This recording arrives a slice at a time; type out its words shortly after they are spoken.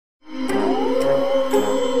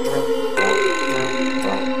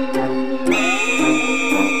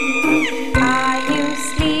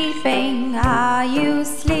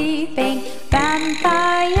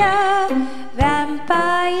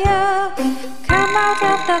out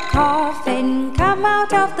of the coffin, come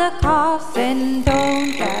out of the coffin.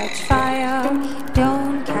 Don't catch fire,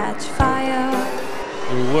 don't catch fire.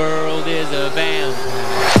 The world is a vampire.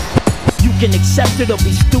 You can accept it or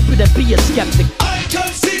be stupid and be a skeptic.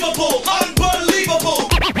 Inconceivable, unbelievable.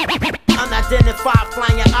 Unidentified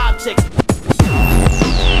flying objects.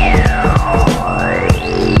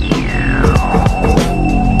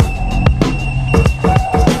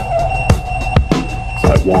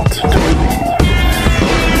 I want to believe.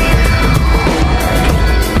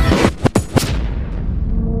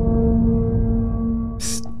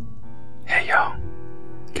 Psst. Hey y'all,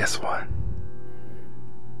 guess what?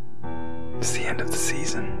 It's the end of the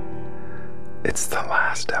season. It's the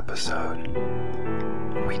last episode.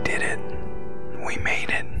 We did it. We made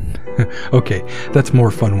it. Okay, that's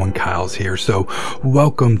more fun when Kyle's here. So,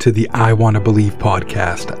 welcome to the I Want to Believe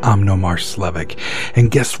podcast. I'm Nomar Slevik. And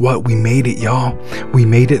guess what? We made it, y'all. We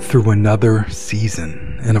made it through another season.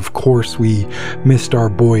 And of course, we missed our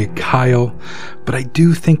boy Kyle. But I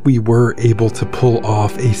do think we were able to pull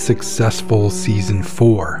off a successful season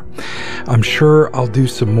 4. I'm sure I'll do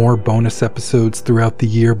some more bonus episodes throughout the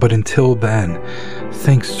year, but until then,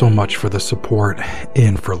 thanks so much for the support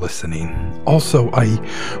and for listening. Also, I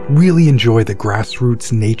really enjoy the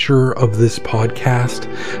grassroots nature of this podcast,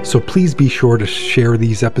 so please be sure to share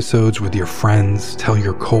these episodes with your friends, tell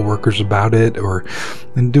your coworkers about it,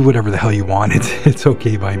 and do whatever the hell you want. It's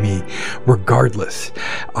okay by me. Regardless,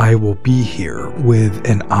 I will be here with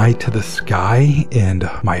an eye to the sky and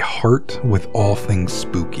my heart with all things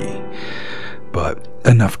spooky. But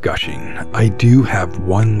enough gushing. I do have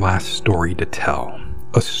one last story to tell.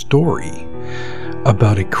 A story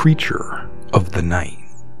about a creature of the night.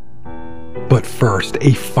 But first,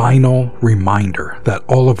 a final reminder that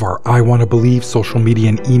all of our I Want to Believe social media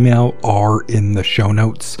and email are in the show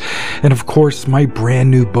notes. And of course, my brand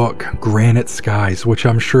new book, Granite Skies, which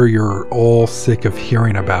I'm sure you're all sick of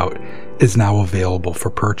hearing about, is now available for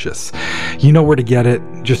purchase. You know where to get it.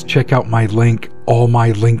 Just check out my link,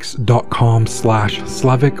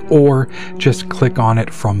 allmylinks.com/Slevik, or just click on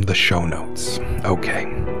it from the show notes. Okay,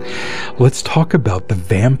 let's talk about the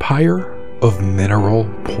vampire of Mineral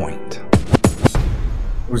Point.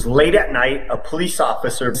 It was late at night, a police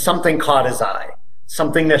officer, something caught his eye.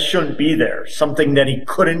 Something that shouldn't be there. Something that he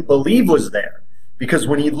couldn't believe was there. Because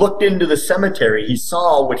when he looked into the cemetery, he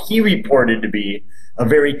saw what he reported to be a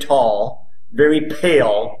very tall, very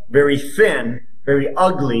pale, very thin, very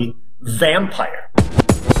ugly vampire.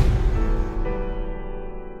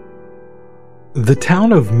 The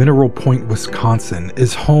town of Mineral Point, Wisconsin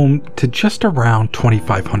is home to just around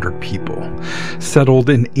 2,500 people. Settled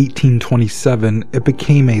in 1827, it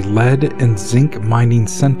became a lead and zinc mining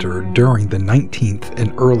center during the 19th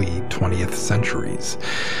and early 20th centuries.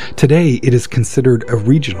 Today, it is considered a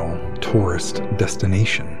regional tourist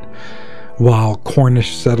destination. While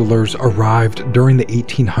Cornish settlers arrived during the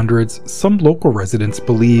 1800s, some local residents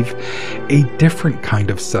believe a different kind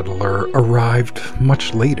of settler arrived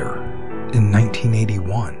much later, in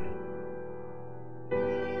 1981.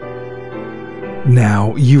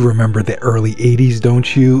 Now, you remember the early 80s,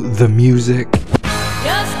 don't you? The music.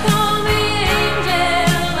 Just call me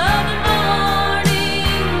angel of the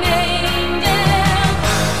morning, angel.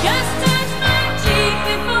 Just touch my cheek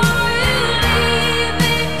before you leave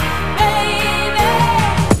me,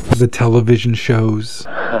 baby. The television shows.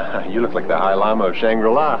 You look like the High Lama of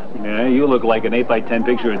Shangri-La. Yeah, you look like an 8x10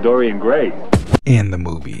 picture of Dorian Gray. And the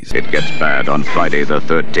movies. It gets bad on Friday the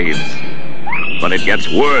 13th, but it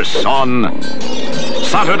gets worse on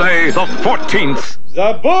Saturday the 14th.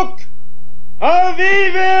 The Book of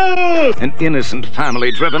Evil! An innocent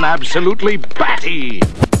family driven absolutely batty.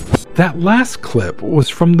 That last clip was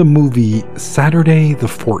from the movie Saturday the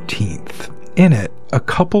 14th. In it, a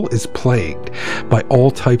couple is plagued by all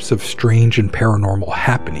types of strange and paranormal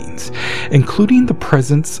happenings, including the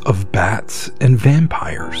presence of bats and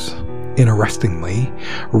vampires. Interestingly,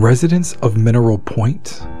 residents of Mineral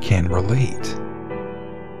Point can relate.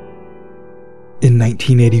 In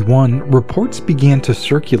 1981, reports began to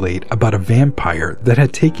circulate about a vampire that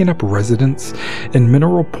had taken up residence in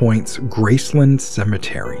Mineral Point's Graceland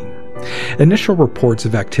Cemetery. Initial reports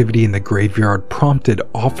of activity in the graveyard prompted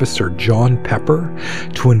Officer John Pepper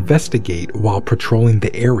to investigate while patrolling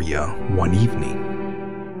the area one evening.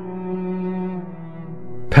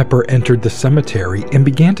 Pepper entered the cemetery and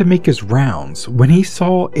began to make his rounds when he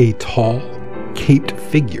saw a tall, caped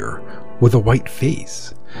figure with a white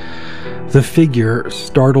face. The figure,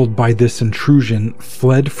 startled by this intrusion,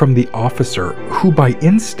 fled from the officer, who by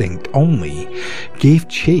instinct only gave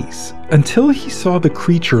chase until he saw the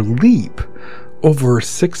creature leap over a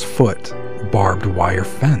 6-foot barbed wire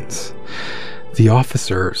fence. The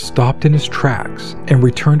officer stopped in his tracks and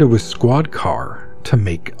returned to his squad car to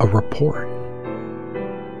make a report.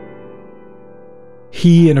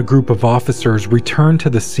 He and a group of officers returned to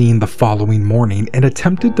the scene the following morning and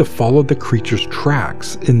attempted to follow the creature's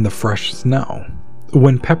tracks in the fresh snow.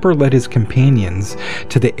 When Pepper led his companions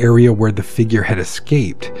to the area where the figure had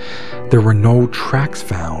escaped, there were no tracks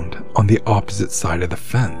found on the opposite side of the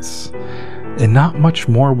fence, and not much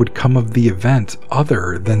more would come of the event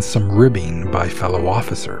other than some ribbing by fellow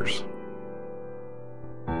officers.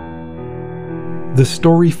 The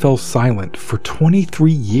story fell silent for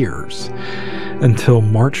 23 years, until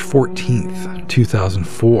March 14th,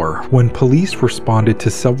 2004, when police responded to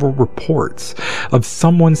several reports of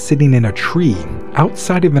someone sitting in a tree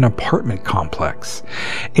outside of an apartment complex,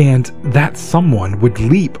 and that someone would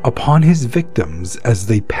leap upon his victims as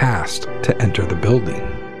they passed to enter the building.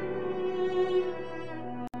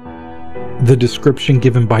 The description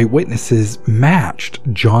given by witnesses matched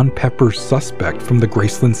John Pepper's suspect from the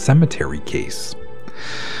Graceland Cemetery case.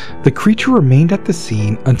 The creature remained at the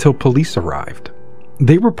scene until police arrived.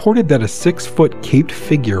 They reported that a 6-foot caped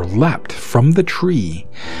figure leapt from the tree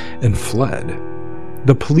and fled.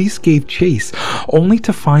 The police gave chase only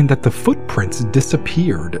to find that the footprints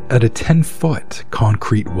disappeared at a 10-foot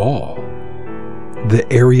concrete wall. The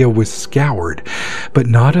area was scoured, but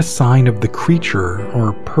not a sign of the creature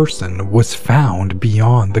or person was found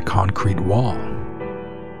beyond the concrete wall.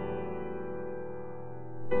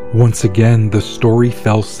 Once again, the story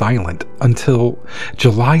fell silent until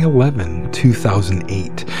July 11,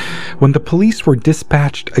 2008, when the police were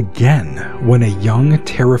dispatched again when a young,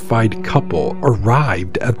 terrified couple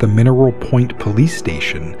arrived at the Mineral Point police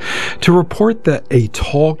station to report that a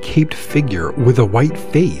tall, caped figure with a white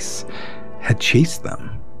face had chased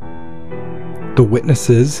them. The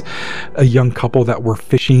witnesses, a young couple that were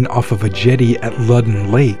fishing off of a jetty at Ludden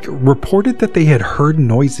Lake, reported that they had heard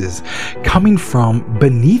noises coming from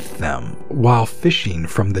beneath them while fishing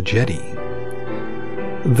from the jetty.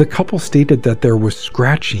 The couple stated that there was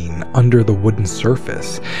scratching under the wooden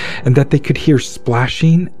surface and that they could hear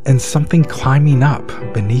splashing and something climbing up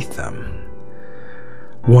beneath them.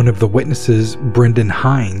 One of the witnesses, Brendan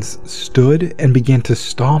Hines, stood and began to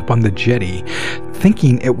stomp on the jetty,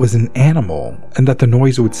 thinking it was an animal and that the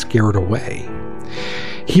noise would scare it away.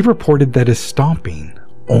 He reported that his stomping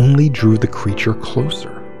only drew the creature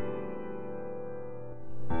closer.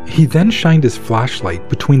 He then shined his flashlight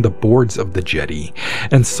between the boards of the jetty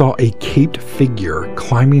and saw a caped figure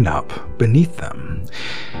climbing up beneath them.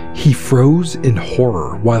 He froze in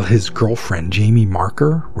horror while his girlfriend, Jamie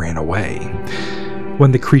Marker, ran away.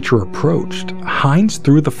 When the creature approached, Hines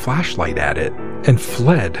threw the flashlight at it and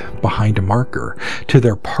fled behind Marker to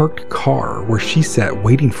their parked car where she sat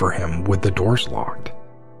waiting for him with the doors locked.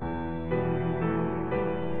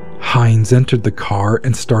 Hines entered the car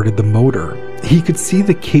and started the motor. He could see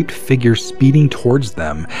the caped figure speeding towards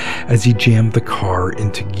them as he jammed the car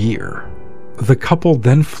into gear. The couple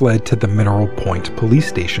then fled to the Mineral Point police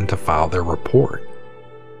station to file their report.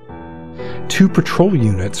 2 patrol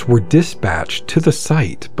units were dispatched to the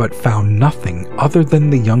site but found nothing other than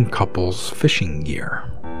the young couple's fishing gear.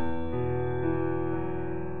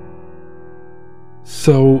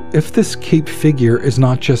 So, if this caped figure is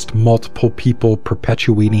not just multiple people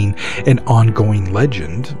perpetuating an ongoing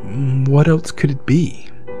legend, what else could it be?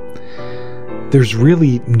 There's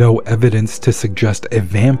really no evidence to suggest a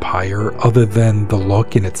vampire other than the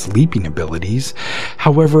look and its leaping abilities.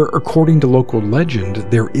 However, according to local legend,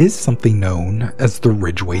 there is something known as the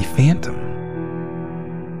Ridgeway Phantom.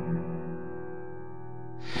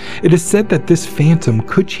 It is said that this phantom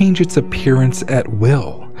could change its appearance at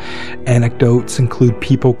will. Anecdotes include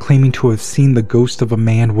people claiming to have seen the ghost of a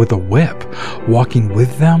man with a whip walking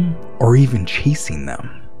with them or even chasing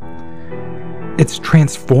them. It's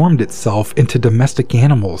transformed itself into domestic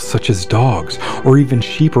animals such as dogs or even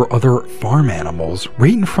sheep or other farm animals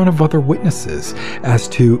right in front of other witnesses as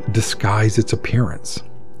to disguise its appearance.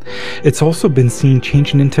 It's also been seen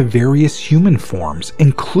changing into various human forms,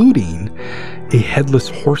 including a headless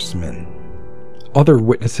horseman. Other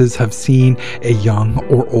witnesses have seen a young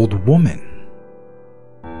or old woman.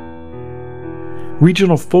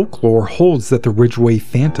 Regional folklore holds that the Ridgeway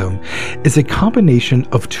Phantom is a combination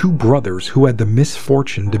of 2 brothers who had the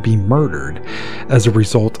misfortune to be murdered as a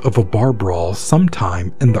result of a bar brawl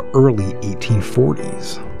sometime in the early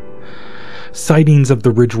 1840s. Sightings of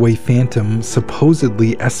the Ridgeway Phantom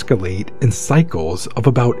supposedly escalate in cycles of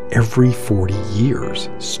about every 40 years,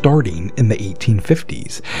 starting in the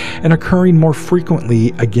 1850s, and occurring more frequently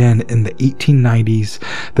again in the 1890s,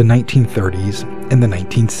 the 1930s, and the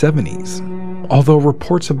 1970s. Although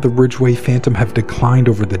reports of the Ridgeway Phantom have declined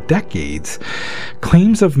over the decades,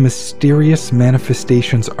 claims of mysterious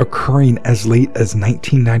manifestations occurring as late as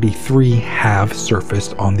 1993 have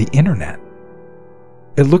surfaced on the internet.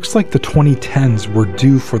 It looks like the 2010s were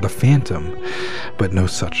due for the Phantom, but no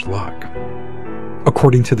such luck.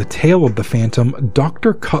 According to the tale of the Phantom,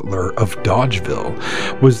 Dr. Cutler of Dodgeville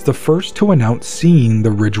was the first to announce seeing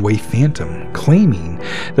the Ridgeway Phantom, claiming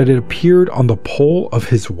that it appeared on the pole of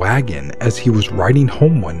his wagon as he was riding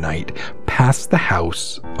home one night past the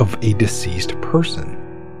house of a deceased person.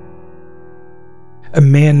 A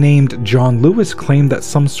man named John Lewis claimed that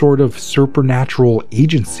some sort of supernatural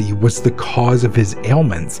agency was the cause of his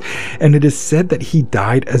ailments, and it is said that he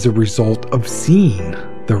died as a result of seeing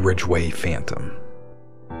the Ridgeway Phantom.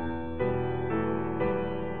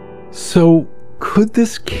 So, could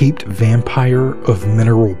this caped vampire of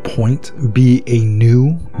Mineral Point be a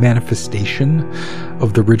new manifestation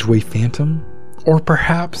of the Ridgeway Phantom? Or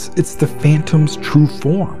perhaps it's the Phantom's true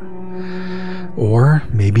form? Or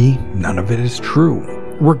maybe none of it is true.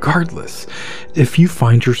 Regardless, if you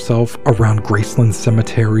find yourself around Graceland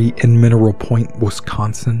Cemetery in Mineral Point,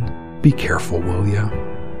 Wisconsin, be careful, will ya?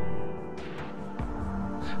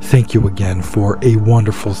 Thank you again for a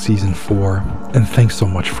wonderful Season 4, and thanks so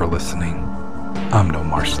much for listening. I'm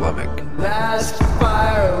Nomar Slevik. Last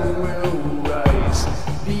fire will rise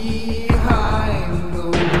behind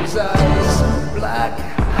those eyes. Black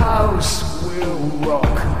house will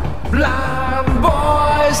rock. Blind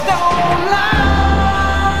boys don't lie.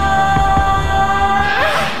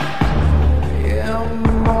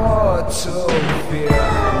 Immortal fear.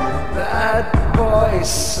 That voice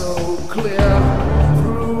so clear.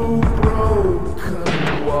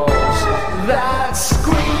 That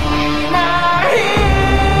scream I hear,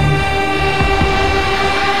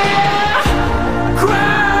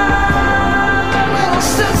 cry, little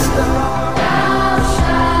sister, thou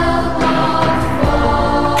shalt not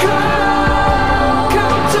fall.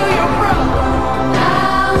 Come to your brother,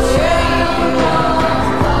 thou shalt not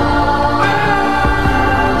fall.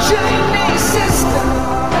 Journey, sister,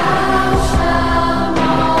 thou shalt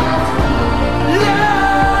not fear.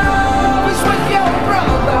 Love is with your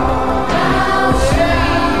brother.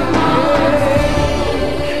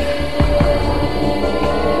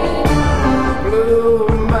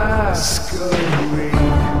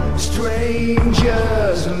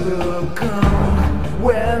 Strangers look on,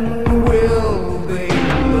 when will they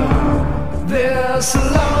learn this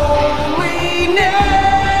loneliness?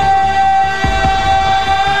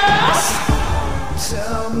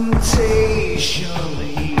 Temptation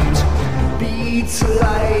heat beats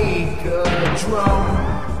like a drum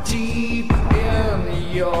deep